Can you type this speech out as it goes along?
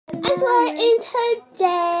Laura, and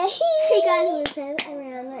today... Hey guys, what's up? I'm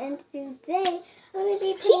Rihanna, and today I'm going to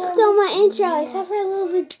be She stole my intro, except for a little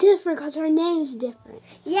bit different because her name's different.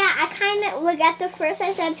 Yeah, I kind of look at the first.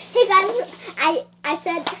 I said, "Hey guys," I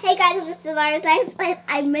said, "Hey guys, this is Laura's life," but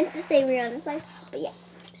I meant to say Rihanna's life. But yeah.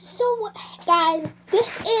 So, guys,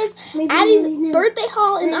 this is Addy's birthday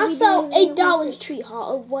haul and also a Dollar Tree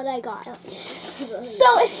haul of what I got. So,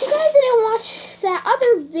 if you guys didn't watch that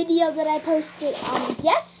other video that I posted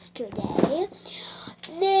yesterday,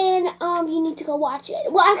 then you need to go watch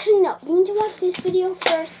it. Well, actually, no. You need to watch this video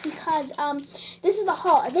first because this is the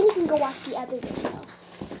haul, and then you can go watch the other video.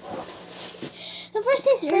 The first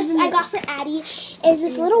things first I got for Addy is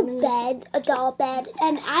this little bed, a doll bed,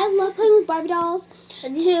 and I love playing with Barbie dolls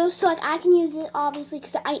too, so like I can use it obviously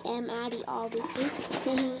because I am Addy obviously.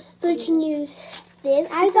 So you can use this.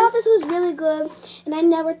 I thought this was really good, and I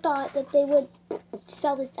never thought that they would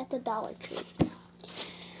sell this at the Dollar Tree.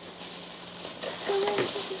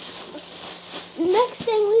 Next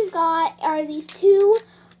thing we've got are these two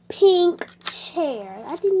pink chairs.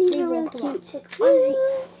 I think these are really cute.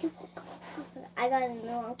 I got it in the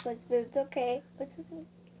wrong place, but it's okay.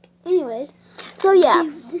 Anyways, so yeah,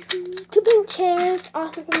 two pink chairs,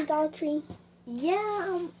 also from the Dollar Tree.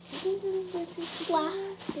 Yeah.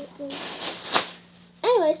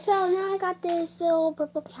 Anyway, so now I got this little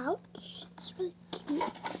purple couch. It's really cute.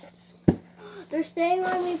 They're staying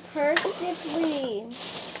on me perfectly.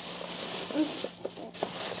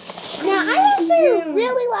 Now I actually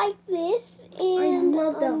really like this, and I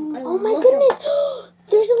love them. Oh my goodness,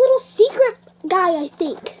 there's a little secret guy, I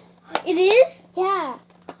think. It is? Yeah.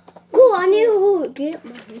 Cool, I need to get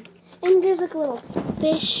mine. And there's like a little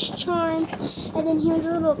fish charm. And then here's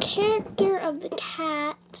a little character of the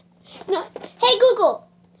cat. No, hey Google,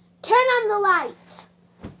 turn on the lights.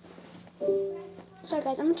 Sorry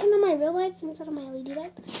guys, I'm going to turn on my real lights instead of my LED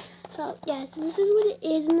lights. So yes, this is what it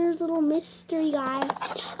is. And there's a little mystery guy.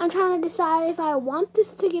 I'm trying to decide if I want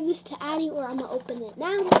this to give this to Addy or I'm going to open it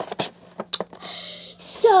now.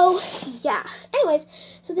 So, yeah. Anyways,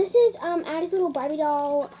 so this is Addy's little Barbie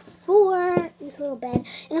doll for this little bed.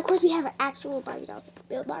 And, of course, we have actual Barbie dolls, like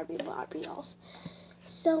real Barbie dolls.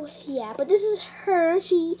 So, yeah. But this is her.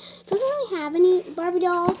 She doesn't really have any Barbie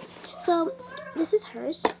dolls. So, this is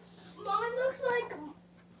hers. Mine looks like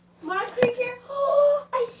my creature. Oh,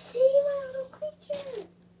 I see my little creature.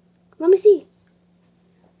 Let me see.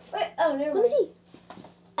 Wait, oh, never mind. Let me see.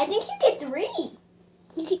 I think you get 3.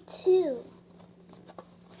 You get 2.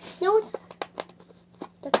 No,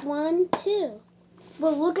 that's 1, 2.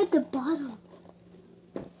 But look at the bottom.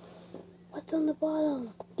 What's on the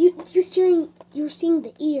bottom? You're seeing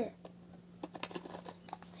the ear.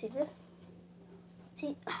 See this?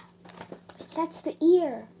 See? That's the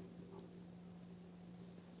ear.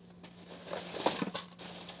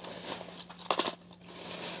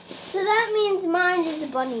 So that means mine is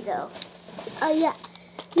a bunny, though. Yeah.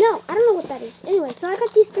 No, I don't know what that is. Anyway, so I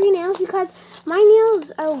got these 3 nails because my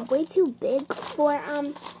nails are way too big for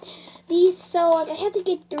these. So like, I have to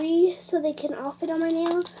get 3 so they can all fit on my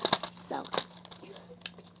nails. So,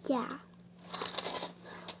 yeah.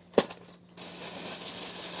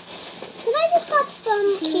 Then I just got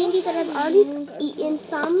some candy that I've already eaten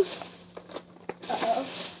some. Uh-oh.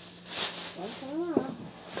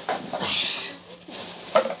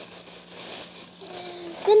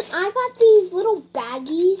 Then I got these little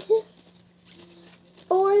baggies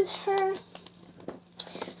for her.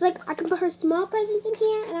 So like I can put her small presents in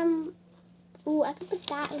here, and I can put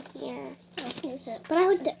that in here. But I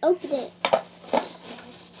have to open it.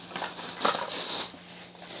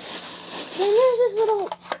 Then there's this little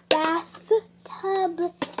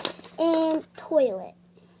bathtub and toilet.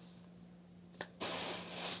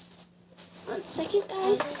 1 second,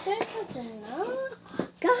 guys.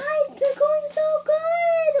 Guys, they're going so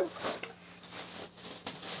good.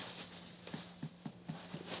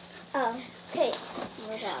 Oh, okay.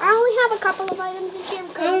 I only have a couple of items in here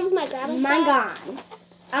because this is my grandma's bag.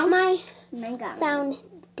 Mine gone.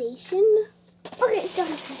 Foundation. Okay, go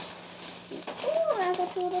ahead. Oh, I got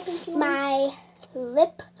the little pink one. My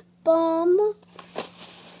lip balm.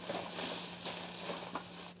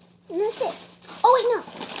 And that's it. Oh, wait, no.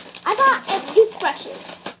 I got toothbrushes.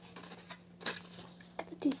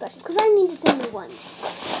 Toothbrushes because I needed some new ones.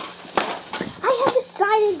 I have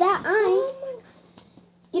decided that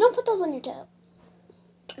you don't put those on your toe.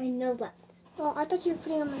 I know that. Well, I thought you were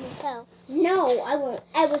putting them on your toe. No, I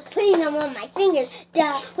was putting them on my fingers.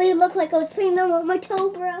 Duh. But it looked like I was putting them on my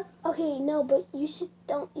toe, bro. Okay, no, but you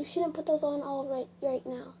shouldn't put those on all right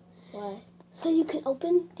now. Why? So you can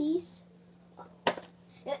open these.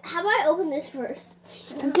 How about I open this first?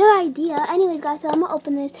 Good idea. Anyways, guys, so I'm gonna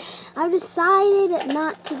open this. I've decided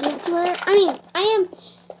not to give it to her. I mean, I am,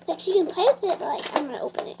 like, she can play with it, but, like, I'm gonna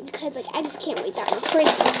open it because, like, I just can't wait that much for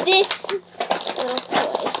this little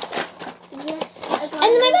toy. Yes. And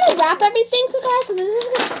then I gotta wrap everything, so guys, so this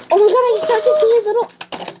is gonna, oh my god, I start to see his little,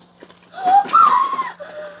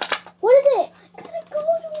 what is it? I got a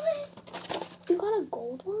gold one. You got a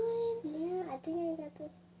gold one? Yeah, I think I got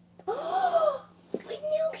this. Oh, my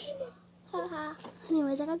nail came off. Haha.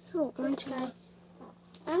 Anyways, I got this little orange guy.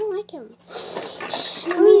 I don't like him. I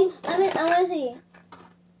want to see.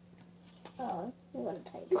 Oh, you got a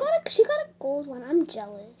type. She got a gold one. I'm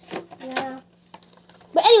jealous. Yeah.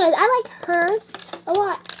 But anyways, I like her a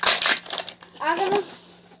lot.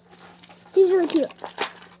 He's really cute.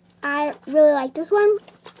 I really like this one.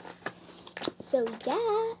 So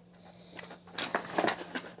yeah.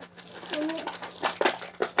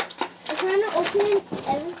 I'm trying to open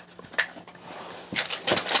every.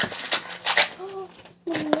 Oh,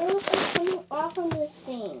 the nails are coming off on this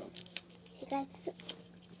thing. You guys,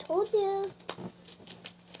 told you.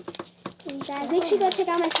 You guys, make sure you go check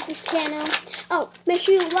out my sister's channel. Oh, make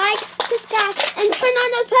sure you like, subscribe, and turn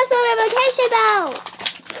on those post notification bells.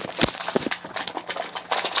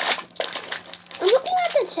 I'm looking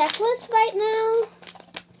at the checklist right now.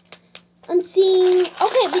 I'm seeing.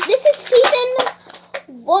 Okay, but this is season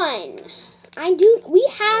 1. We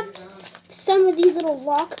have some of these little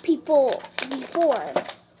rock people before.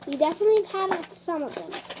 We definitely have had some of them.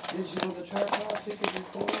 Did you know the tripod so you could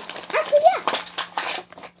record? Actually, yeah.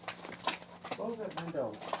 Close that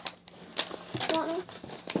window.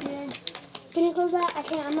 Yeah. Can you close that? I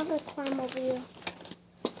can't. I'm not gonna climb over you.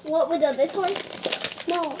 What window? This one?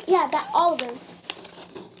 No. Yeah, all of them.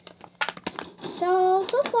 So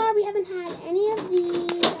far we haven't had any of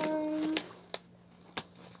these.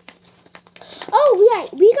 Oh,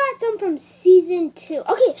 we got some from season 2.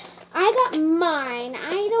 Okay, I got mine.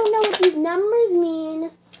 I don't know what these numbers mean.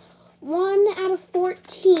 1 out of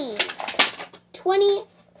 14.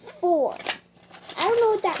 24. I don't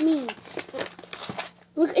know what that means.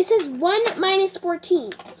 Look, it says 1 minus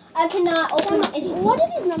 14. I cannot open anything. What do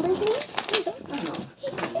these numbers mean? I know.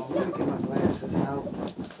 Let me get my glasses out.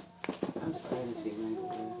 I'm starting to see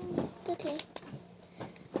right It's okay.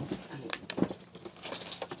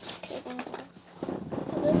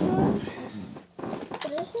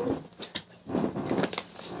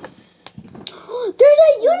 There's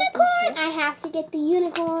a unicorn! I have to get the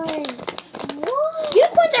unicorn. What?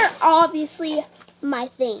 Unicorns are obviously my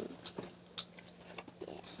thing.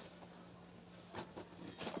 Yeah.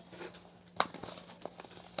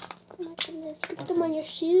 Oh my goodness. You can put them on your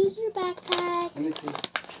shoes or your backpack. Let me see.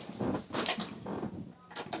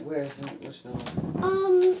 Where is it? Which number?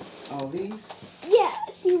 Oh, these? Yeah,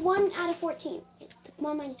 see, 1 out of 14.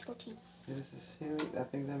 1 minus 14. This is series. I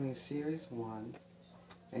think that means series 1.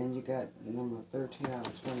 And you got number 13 out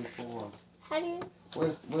of 24. How do you?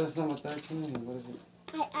 Where's number 13? What is it?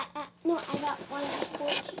 No, I got 1 out of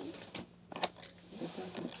 14.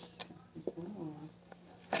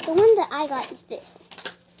 Oh, The one that I got is this.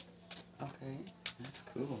 okay, that's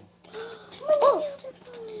cool.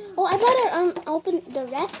 Oh, I better open the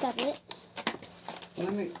rest of it.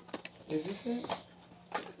 Let me. Is this it?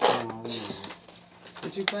 Oh, no.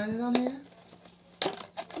 Did you find it on there?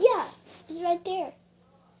 Yeah, it's right there.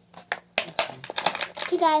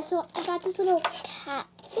 Okay, guys, so I got this little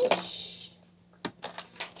catfish.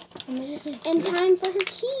 And time for her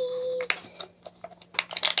keys.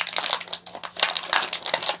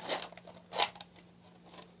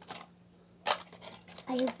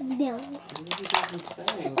 I have no. It doesn't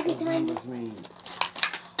say what those numbers mean.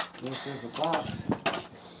 This is a box.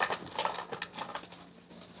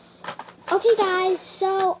 Okay, guys,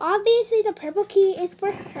 so obviously the purple key is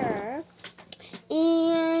for her.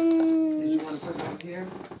 And Did you want to put it up here?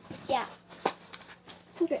 yeah.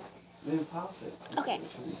 Okay. Then pause it. Okay.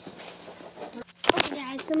 Okay,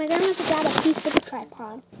 guys, so my grandma forgot a piece for the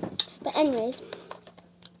tripod. But anyways,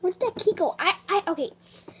 where did that key go? Okay.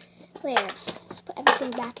 There. Just put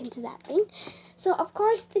everything back into that thing. So, of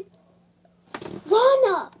course, the...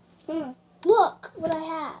 Rana! Look what I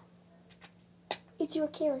have. It's your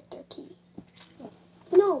character key.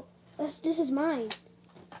 No, this is mine.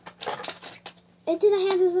 And then I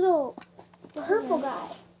have this little purple guy.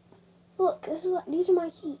 Look, these are my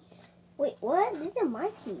keys. Wait, what? These are my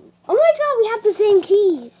keys. Oh my god, we have the same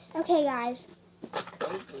keys. Okay, guys.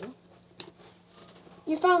 Crazy.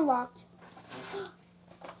 Your phone locked.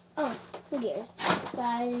 Oh, who cares?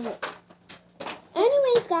 Guys.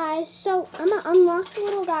 Anyways, guys, so I'm going to unlock the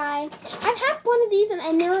little guy. I've had one of these,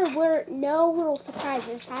 and there were no little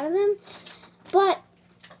surprises out of them. But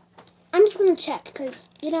gonna check because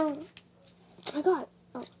I got it.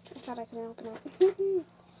 Oh, I thought I couldn't open it.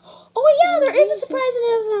 Oh yeah, there is a surprise in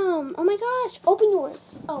it of them. Oh my gosh, open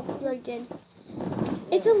yours. Oh, you already did.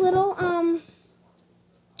 It's a little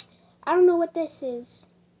I don't know what this is.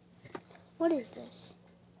 What is this?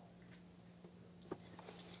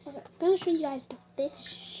 Okay, I'm gonna show you guys the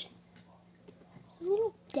fish. It's a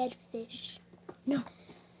little dead fish. No.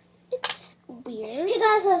 It's weird. Hey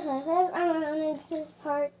guys, I'm on this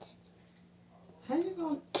part. How you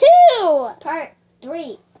going? 2! Part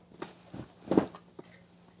 3.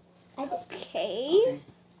 Okay.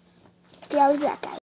 Yeah, I'll be back, guys.